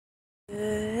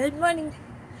Good morning.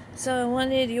 So I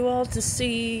wanted you all to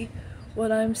see what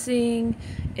I'm seeing.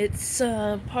 It's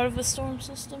part of a storm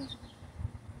system,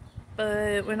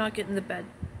 but we're not getting the bad.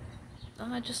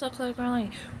 I just look like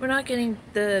Riley. We're not getting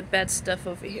the bad stuff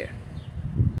over here.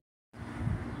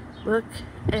 Look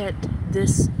at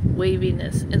this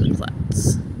waviness in the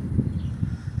clouds.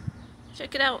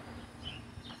 Check it out.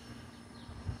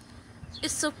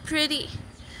 It's so pretty.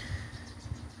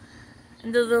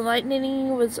 And the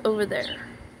lightning was over there.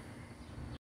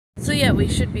 So yeah, we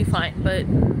should be fine, but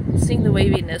seeing the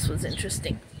waviness was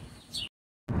interesting.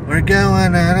 We're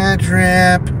going on a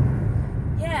trip.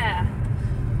 Yeah.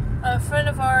 A friend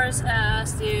of ours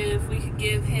asked if we could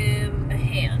give him a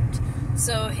hand.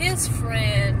 So his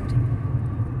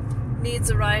friend needs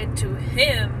a ride to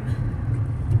him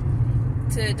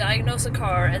to diagnose a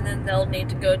car, and then they'll need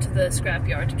to go to the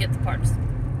scrapyard to get the parts.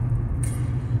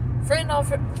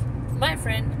 My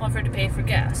friend offered to pay for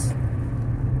gas.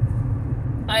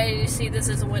 I see this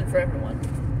as a win for everyone.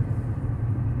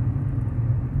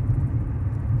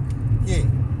 Yay.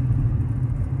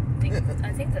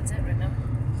 I think that's it right now.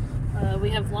 We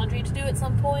have laundry to do at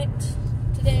some point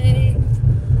today.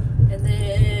 And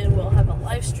then we'll have a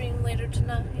live stream later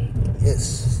tonight.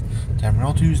 Yes.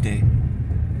 Tamriel Tuesday.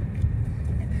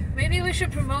 Maybe we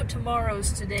should promote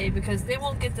tomorrow's today because they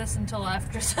won't get this until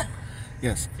after.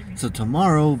 Yes. So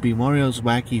tomorrow will be Mario's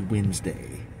Wacky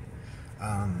Wednesday.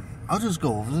 I'll just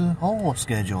go over the whole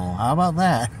schedule. How about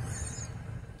that?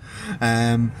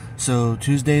 So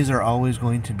Tuesdays are always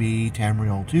going to be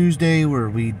Tamriel Tuesday,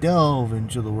 where we delve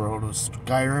into the world of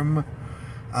Skyrim.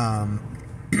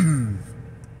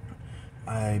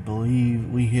 I believe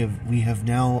we have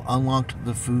now unlocked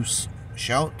the Foos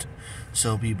Shout,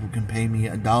 so people can pay me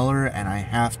 $1, and I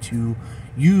have to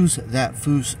use that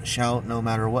Foos Shout no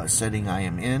matter what setting I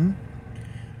am in.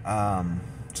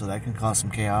 So that can cause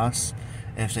some chaos.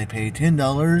 If they pay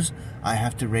 $10, I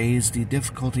have to raise the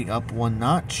difficulty up 1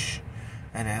 notch,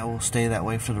 and it will stay that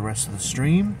way for the rest of the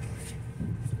stream.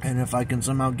 And if I can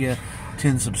somehow get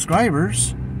 10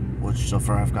 subscribers, which so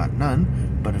far I've got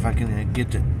none, but if I can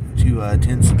get to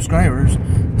 10 subscribers,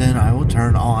 then I will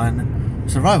turn on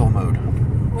survival mode,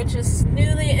 which is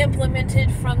newly implemented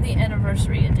from the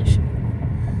anniversary edition.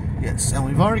 Yes, and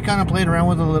we've already kind of played around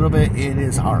with it a little bit. It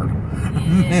is hard.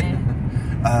 Yeah.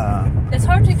 It's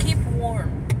hard to keep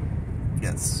warm.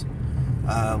 Yes.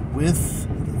 With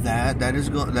that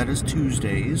is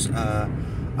Tuesdays. I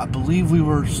believe we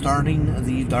were starting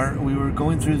we were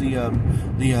going through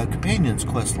the Companions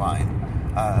quest line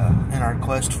in our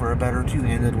quest for a better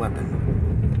two-handed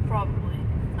weapon. Probably.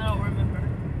 I don't remember.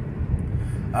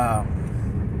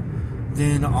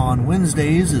 Then on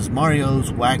Wednesdays is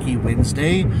Mario's Wacky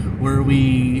Wednesday, where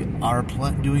we are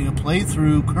doing a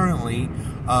playthrough currently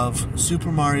of Super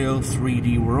Mario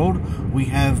 3D World. We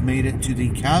have made it to the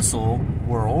castle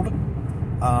world,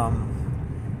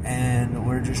 and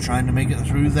we're just trying to make it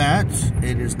through that.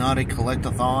 It is not a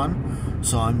collectathon,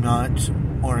 so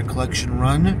or a collection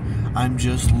run. I'm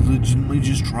just legitimately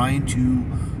just trying to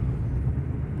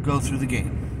go through the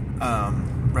game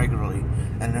regularly.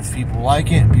 And if people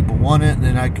like it and people want it,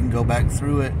 then I can go back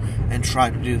through it and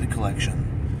try to do the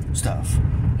collection stuff.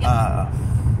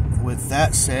 With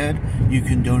that said, you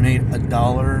can donate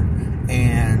 $1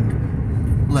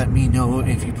 and let me know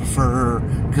if you prefer,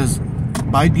 because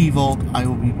by default I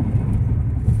will be...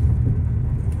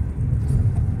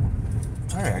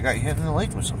 Sorry, I got hit in the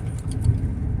leg with something.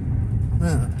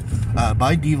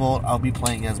 By default, I'll be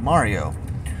playing as Mario.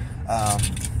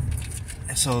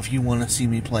 So if you want to see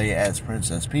me play as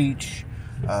Princess Peach,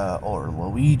 or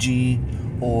Luigi,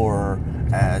 or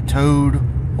Toad,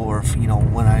 or if,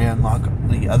 when I unlock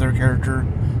the other character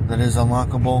that is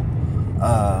unlockable,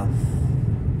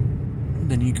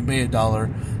 then you can pay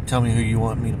 $1, tell me who you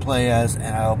want me to play as,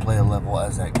 and I'll play a level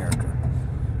as that character.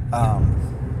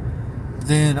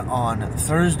 Then on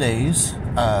Thursdays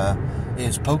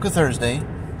is Poke Thursday,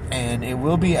 and it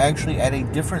will be actually at a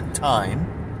different time.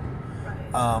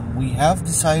 We have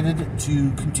decided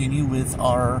to continue with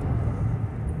our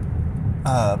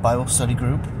Bible study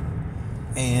group,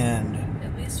 and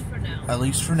at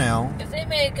least for now. If they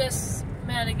make us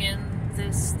mad again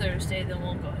this Thursday, then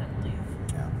we'll go ahead and leave.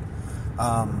 Yeah.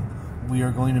 We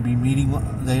are going to be meeting.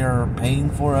 They are paying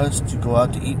for us to go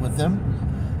out to eat with them.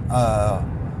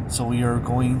 So we are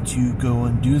going to go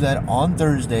and do that on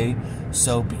Thursday.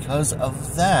 So because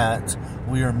of that,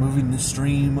 we are moving the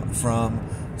stream from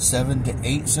 7 to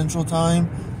 8 Central Time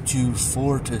to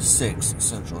 4 to 6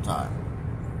 Central Time.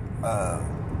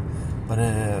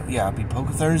 Yeah, it'll be Poke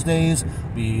Thursdays.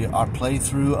 Be our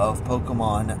playthrough of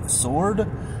Pokemon Sword.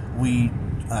 You're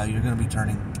going to be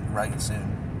turning right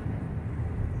soon.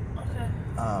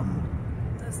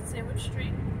 That's the Sandwich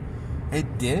Street.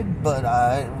 It did, but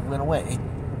I went away.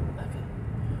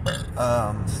 Okay.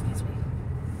 Excuse me.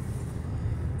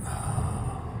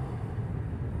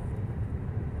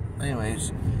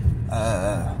 Anyways,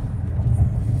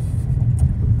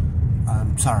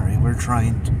 I'm sorry. We're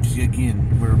trying to,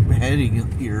 again, we're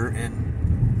heading here, and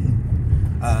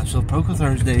so Poker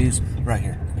Thursdays, right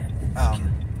here.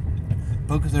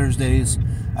 Poker Thursdays.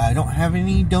 I don't have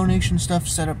any donation stuff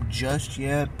set up just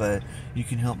yet, but you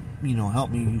can help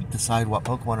me decide what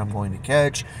Pokemon I'm going to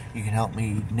catch. You can help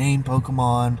me name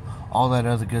Pokemon, all that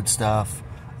other good stuff.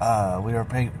 We are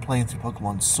playing through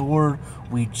Pokemon Sword.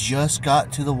 We just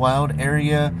got to the wild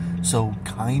area, so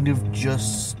kind of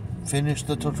just finished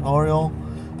the tutorial.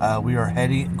 We are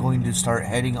going to start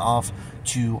heading off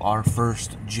to our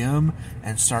first gym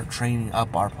and start training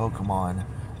up our Pokemon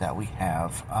that we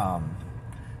have.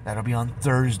 That'll be on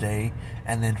Thursday,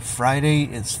 and then Friday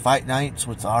is fight nights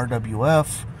with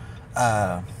RWF.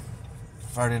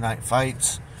 Friday night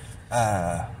fights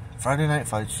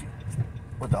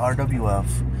with the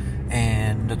RWF,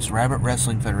 and that's Rabbit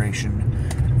Wrestling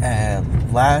Federation.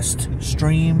 Last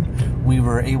stream, we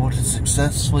were able to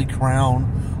successfully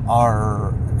crown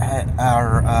our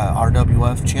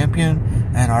RWF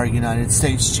champion and our United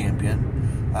States champion.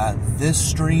 This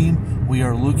stream, we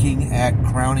are looking at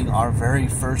crowning our very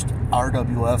first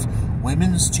RWF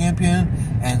women's champion,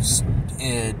 and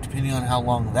depending on how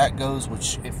long that goes,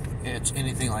 which if it's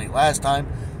anything like last time,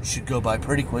 should go by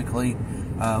pretty quickly,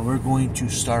 we're going to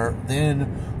start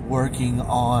then working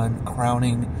on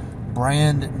crowning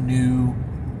brand new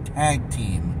tag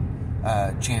team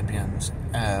champions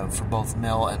for both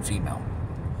male and female.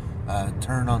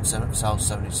 Turn on South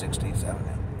 76th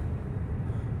Avenue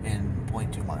in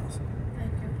 0.2 miles.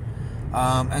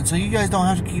 And so you guys don't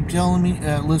have to keep telling me,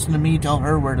 listen to me tell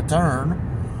her where to turn.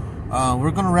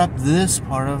 We're going to wrap this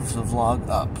part of the vlog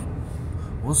up.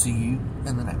 We'll see you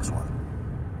in the next one.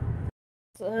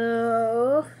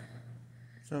 So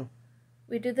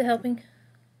We did the helping.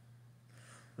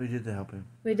 We did the helping.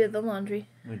 We did the laundry.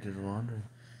 We did the laundry.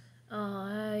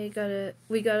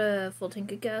 We got a full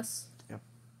tank of gas. Yep.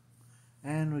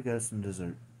 And we got some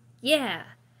dessert. Yeah.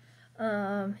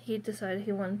 He decided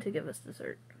he wanted to give us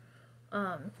dessert.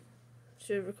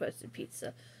 Should have requested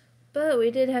pizza. But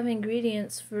we did have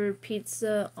ingredients for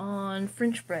pizza on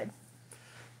French bread.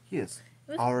 Yes.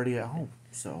 Already at home,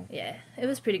 so. Yeah, it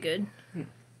was pretty good. Yeah.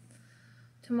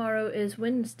 Tomorrow is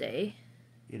Wednesday.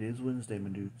 It is Wednesday, my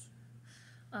dudes.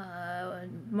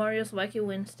 Mario's Wacky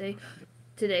Wednesday.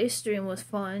 Today's stream was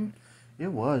fun.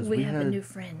 It was. We have a new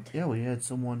friend. Yeah, we had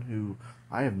someone who,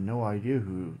 I have no idea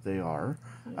who they are,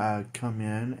 come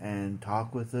in and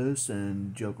talk with us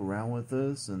and joke around with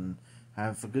us and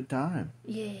have a good time.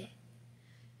 Yeah.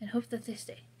 And hope that they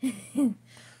stay.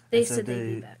 They said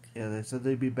they'd be back. Yeah, they said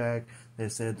they'd be back. They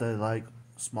said they like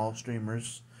small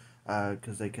streamers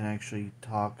because they can actually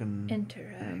talk and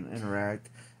interact.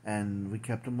 And we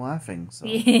kept them laughing. So.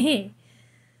 Yeah.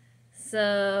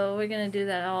 So we're going to do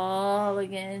that all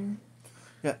again.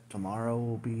 Yeah, tomorrow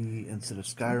will be, instead of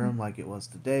Skyrim like it was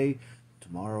today,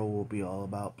 tomorrow will be all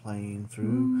about playing through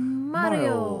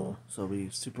Mario. So it'll be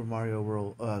Super Mario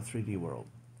World, 3D World.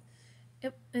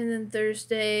 Yep, and then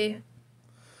Thursday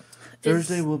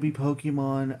will be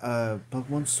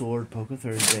Pokemon Sword, Poker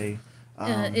Thursday.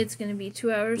 It's going to be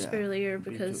 2 hours earlier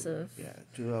because of... Yeah,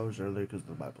 2 hours earlier because of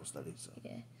the Bible study. So.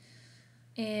 Yeah.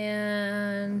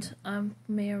 And I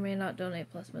may or may not donate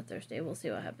Plasma Thursday. We'll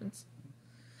see what happens.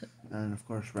 And, of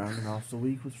course, rounding off the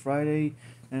week with Friday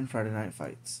and Friday night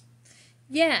fights.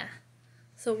 Yeah.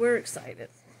 So we're excited.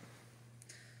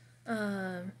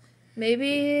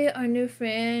 Maybe our new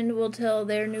friend will tell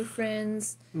their new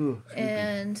friends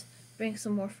and bring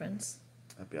some more friends.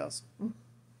 That'd be awesome.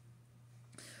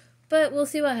 But we'll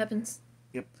see what happens.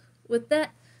 Yep. With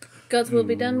that, God's will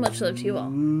be done. Much love to you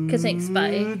all. Thanks.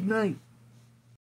 Bye. Good night.